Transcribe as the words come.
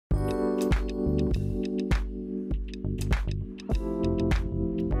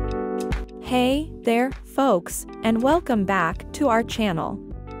Hey there, folks, and welcome back to our channel.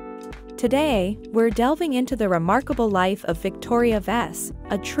 Today, we're delving into the remarkable life of Victoria Vesce,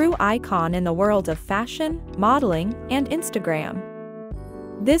 a true icon in the world of fashion, modeling, and Instagram.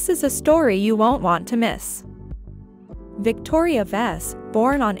 This is a story you won't want to miss. Victoria Vesce,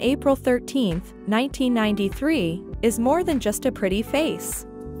 born on April 13, 1993, is more than just a pretty face.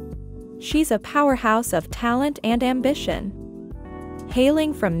 She's a powerhouse of talent and ambition.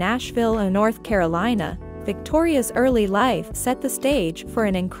 Hailing from Nashville, North Carolina, Victoria's early life set the stage for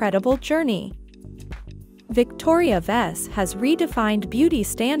an incredible journey. Victoria Vesce has redefined beauty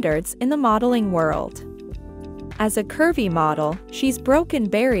standards in the modeling world. As a curvy model, she's broken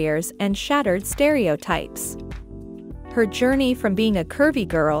barriers and shattered stereotypes. Her journey from being a curvy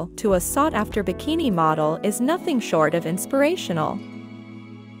girl to a sought-after bikini model is nothing short of inspirational.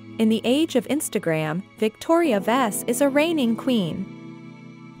 In the age of Instagram, Victoria Vesce is a reigning queen.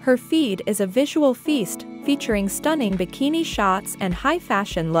 Her feed is a visual feast, featuring stunning bikini shots and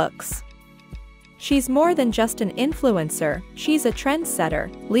high-fashion looks. She's more than just an influencer, she's a trendsetter,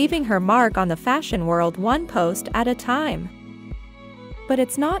 leaving her mark on the fashion world one post at a time. But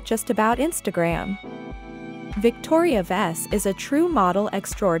it's not just about Instagram. Victoria Vesce is a true model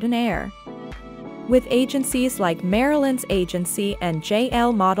extraordinaire. With agencies like Marilyn's Agency and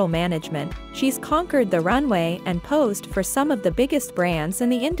JL Model Management, she's conquered the runway and posed for some of the biggest brands in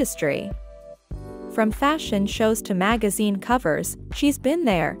the industry. From fashion shows to magazine covers, she's been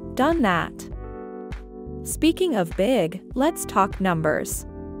there, done that. Speaking of big, let's talk numbers.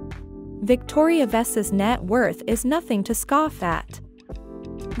 Victoria Vesce's net worth is nothing to scoff at.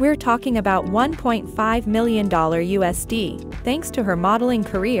 We're talking about $1.5 million USD, thanks to her modeling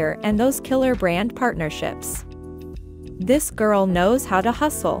career and those killer brand partnerships. This girl knows how to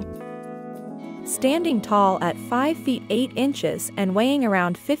hustle. Standing tall at 5 feet 8 inches and weighing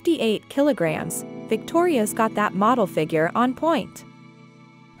around 58 kilograms, Victoria's got that model figure on point.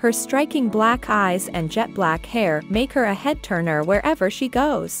 Her striking black eyes and jet black hair make her a head-turner wherever she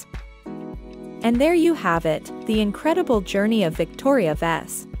goes. And there you have it, the incredible journey of Victoria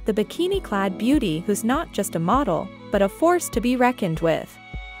Vesce, the bikini-clad beauty who's not just a model, but a force to be reckoned with.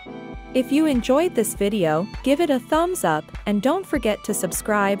 If you enjoyed this video, give it a thumbs up, and don't forget to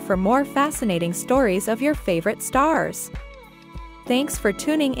subscribe for more fascinating stories of your favorite stars. Thanks for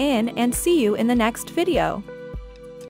tuning in and see you in the next video.